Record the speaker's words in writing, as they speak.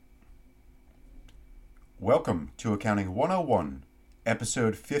Welcome to Accounting 101,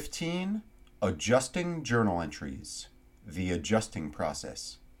 Episode 15, Adjusting Journal Entries, the Adjusting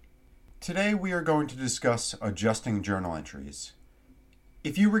Process. Today we are going to discuss adjusting journal entries.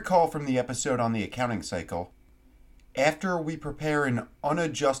 If you recall from the episode on the accounting cycle, after we prepare an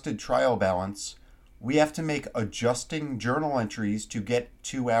unadjusted trial balance, we have to make adjusting journal entries to get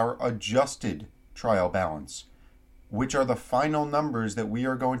to our adjusted trial balance, which are the final numbers that we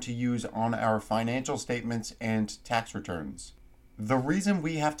are going to use on our financial statements and tax returns. The reason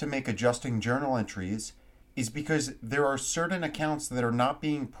we have to make adjusting journal entries is because there are certain accounts that are not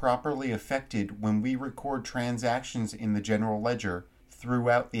being properly affected when we record transactions in the general ledger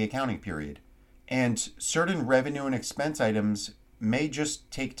throughout the accounting period. And certain revenue and expense items may just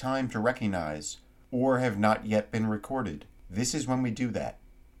take time to recognize or have not yet been recorded. This is when we do that.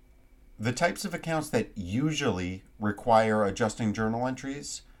 The types of accounts that usually require adjusting journal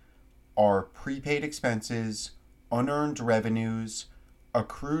entries are prepaid expenses, unearned revenues,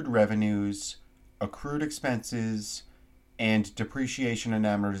 accrued revenues, accrued expenses, and depreciation and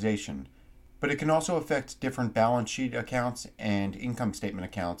amortization. But it can also affect different balance sheet accounts and income statement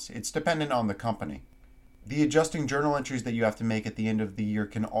accounts. It's dependent on the company. The adjusting journal entries that you have to make at the end of the year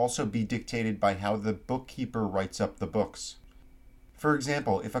can also be dictated by how the bookkeeper writes up the books. For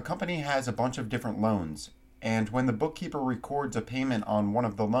example, if a company has a bunch of different loans, and when the bookkeeper records a payment on one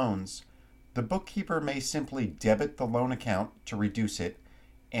of the loans, the bookkeeper may simply debit the loan account to reduce it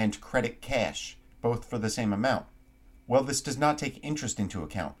and credit cash, both for the same amount. Well, this does not take interest into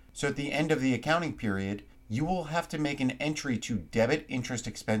account. So at the end of the accounting period, you will have to make an entry to debit interest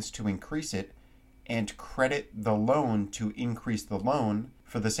expense to increase it and credit the loan to increase the loan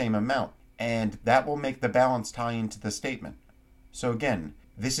for the same amount. And that will make the balance tie into the statement. So again,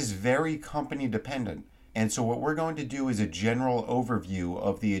 this is very company dependent. And so what we're going to do is a general overview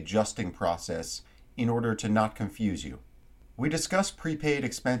of the adjusting process in order to not confuse you. We discussed prepaid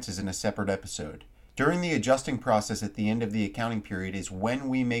expenses in a separate episode. During the adjusting process at the end of the accounting period is when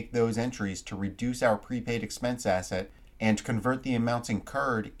we make those entries to reduce our prepaid expense asset and convert the amounts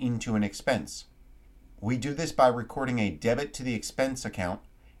incurred into an expense. We do this by recording a debit to the expense account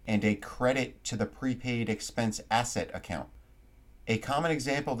and a credit to the prepaid expense asset account. A common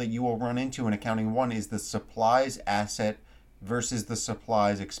example that you will run into in Accounting 1 is the supplies asset versus the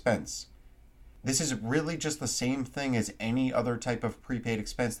supplies expense. This is really just the same thing as any other type of prepaid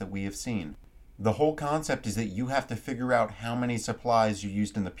expense that we have seen. The whole concept is that you have to figure out how many supplies you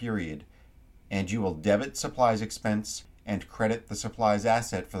used in the period, and you will debit supplies expense and credit the supplies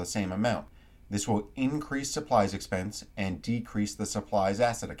asset for the same amount. This will increase supplies expense and decrease the supplies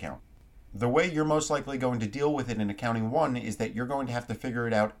asset account. The way you're most likely going to deal with it in Accounting 1 is that you're going to have to figure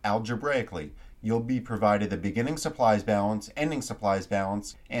it out algebraically. You'll be provided the beginning supplies balance, ending supplies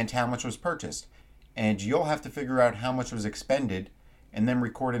balance, and how much was purchased. And you'll have to figure out how much was expended and then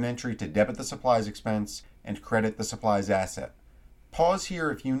record an entry to debit the supplies expense and credit the supplies asset. Pause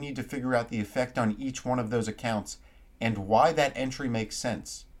here if you need to figure out the effect on each one of those accounts and why that entry makes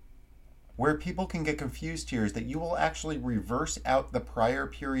sense. Where people can get confused here is that you will actually reverse out the prior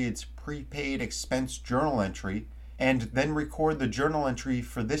period's prepaid expense journal entry and then record the journal entry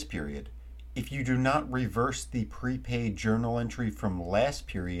for this period. If you do not reverse the prepaid journal entry from last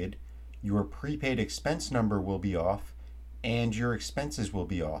period, your prepaid expense number will be off and your expenses will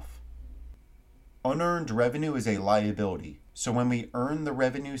be off. Unearned revenue is a liability. So when we earn the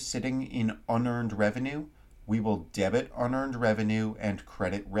revenue sitting in unearned revenue, we will debit unearned revenue and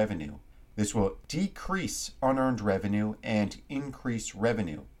credit revenue. This will decrease unearned revenue and increase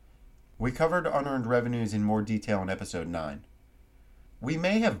revenue. We covered unearned revenues in more detail in episode 9. We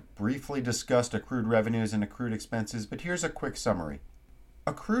may have briefly discussed accrued revenues and accrued expenses, but here's a quick summary.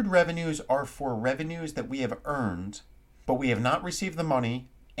 Accrued revenues are for revenues that we have earned, but we have not received the money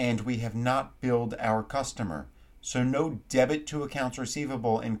and we have not billed our customer. So no debit to accounts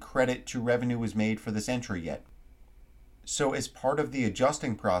receivable and credit to revenue was made for this entry yet. So as part of the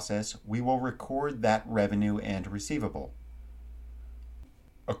adjusting process, we will record that revenue and receivable.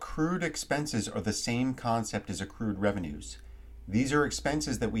 Accrued expenses are the same concept as accrued revenues. These are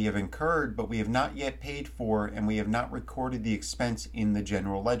expenses that we have incurred, but we have not yet paid for, and we have not recorded the expense in the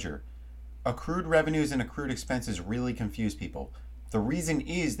general ledger. Accrued revenues and accrued expenses really confuse people. The reason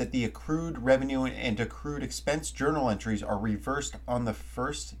is that the accrued revenue and accrued expense journal entries are reversed on the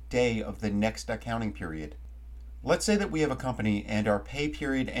first day of the next accounting period. Let's say that we have a company and our pay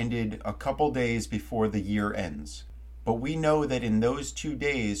period ended a couple days before the year ends. But we know that in those 2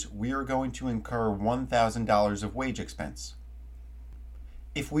 days, we are going to incur $1,000 of wage expense.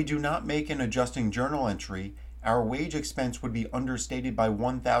 If we do not make an adjusting journal entry, our wage expense would be understated by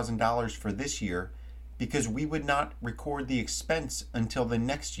 $1,000 for this year because we would not record the expense until the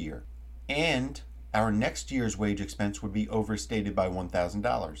next year, and our next year's wage expense would be overstated by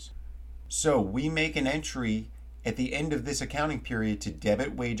 $1,000. So we make an entry at the end of this accounting period to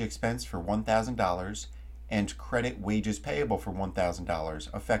debit wage expense for $1,000 and credit wages payable for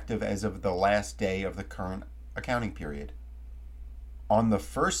 $1,000, effective as of the last day of the current accounting period. On the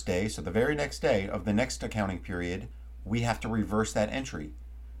first day, so the very next day of the next accounting period, we have to reverse that entry.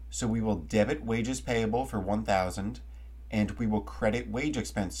 So we will debit wages payable for $1,000 and we will credit wage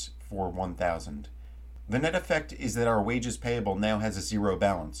expense for $1,000. The net effect is that our wages payable now has a zero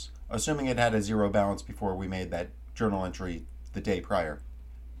balance, assuming it had a zero balance before we made that journal entry the day prior.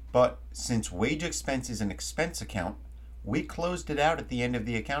 But since wage expense is an expense account, we closed it out at the end of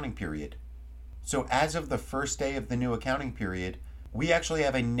the accounting period. So as of the first day of the new accounting period, we actually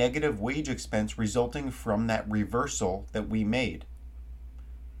have a negative wage expense resulting from that reversal that we made.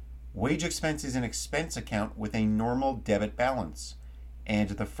 Wage expense is an expense account with a normal debit balance, and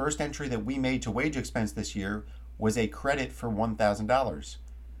the first entry that we made to wage expense this year was a credit for $1,000.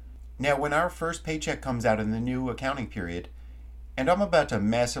 Now, when our first paycheck comes out in the new accounting period, and I'm about to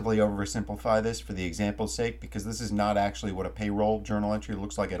massively oversimplify this for the example's sake because this is not actually what a payroll journal entry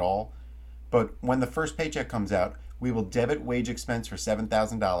looks like at all, but when the first paycheck comes out, we will debit wage expense for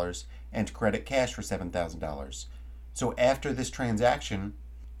 $7,000 and credit cash for $7,000. So after this transaction,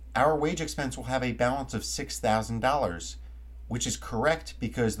 our wage expense will have a balance of $6,000, which is correct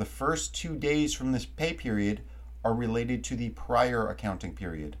because the first 2 days from this pay period are related to the prior accounting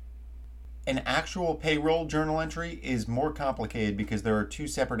period. An actual payroll journal entry is more complicated because there are 2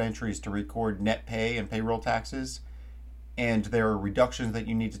 separate entries to record net pay and payroll taxes, and there are reductions that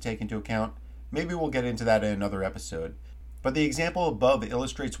you need to take into account. Maybe we'll get into that in another episode. But the example above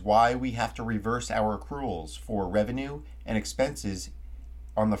illustrates why we have to reverse our accruals for revenue and expenses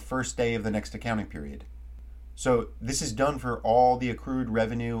on the first day of the next accounting period. So this is done for all the accrued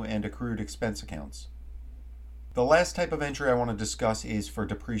revenue and accrued expense accounts. The last type of entry I want to discuss is for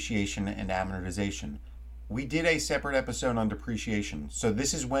depreciation and amortization. We did a separate episode on depreciation, so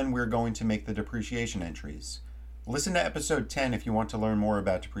this is when we're going to make the depreciation entries. Listen to episode 10 if you want to learn more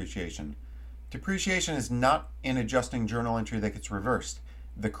about depreciation. Depreciation is not an adjusting journal entry that gets reversed.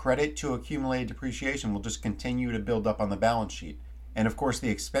 The credit to accumulated depreciation will just continue to build up on the balance sheet. And of course, the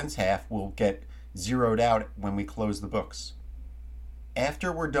expense half will get zeroed out when we close the books.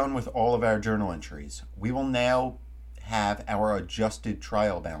 After we're done with all of our journal entries, we will now have our adjusted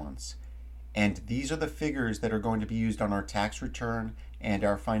trial balance. And these are the figures that are going to be used on our tax return and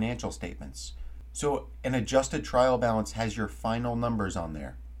our financial statements. So an adjusted trial balance has your final numbers on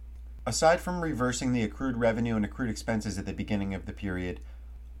there. Aside from reversing the accrued revenue and accrued expenses at the beginning of the period,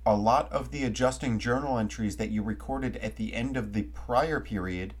 a lot of the adjusting journal entries that you recorded at the end of the prior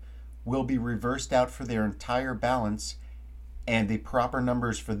period will be reversed out for their entire balance, and the proper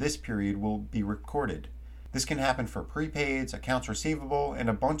numbers for this period will be recorded. This can happen for prepaids, accounts receivable, and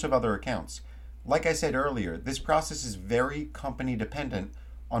a bunch of other accounts. Like I said earlier, this process is very company dependent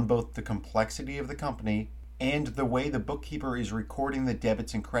on both the complexity of the company and the way the bookkeeper is recording the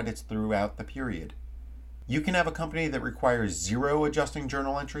debits and credits throughout the period. You can have a company that requires 0 adjusting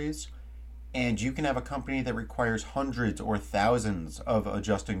journal entries, and you can have a company that requires hundreds or thousands of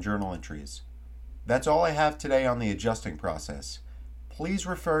adjusting journal entries. That's all I have today on the adjusting process. Please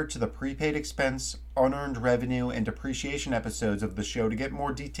refer to the prepaid expense, unearned revenue, and depreciation episodes of the show to get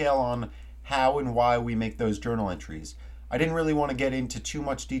more detail on how and why we make those journal entries. I didn't really want to get into too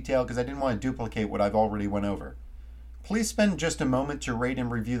much detail because I didn't want to duplicate what I've already went over. Please spend just a moment to rate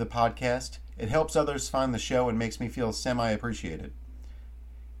and review the podcast. It helps others find the show and makes me feel semi-appreciated.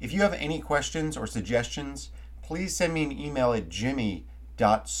 If you have any questions or suggestions, please send me an email at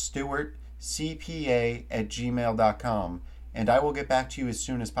jimmy.stewartcpa@gmail.com and I will get back to you as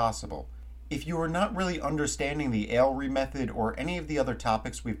soon as possible. If you are not really understanding the AILRE method or any of the other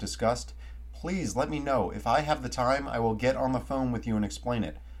topics we've discussed, please let me know. If I have the time, I will get on the phone with you and explain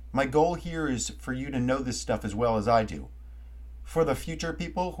it. My goal here is for you to know this stuff as well as I do. For the future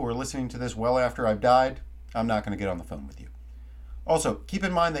people who are listening to this well after I've died, I'm not going to get on the phone with you. Also, keep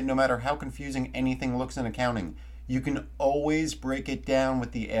in mind that no matter how confusing anything looks in accounting, you can always break it down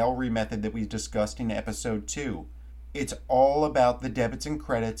with the AILRE method that we discussed in episode 2. It's all about the debits and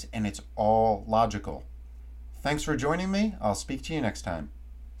credits, and it's all logical. Thanks for joining me. I'll speak to you next time.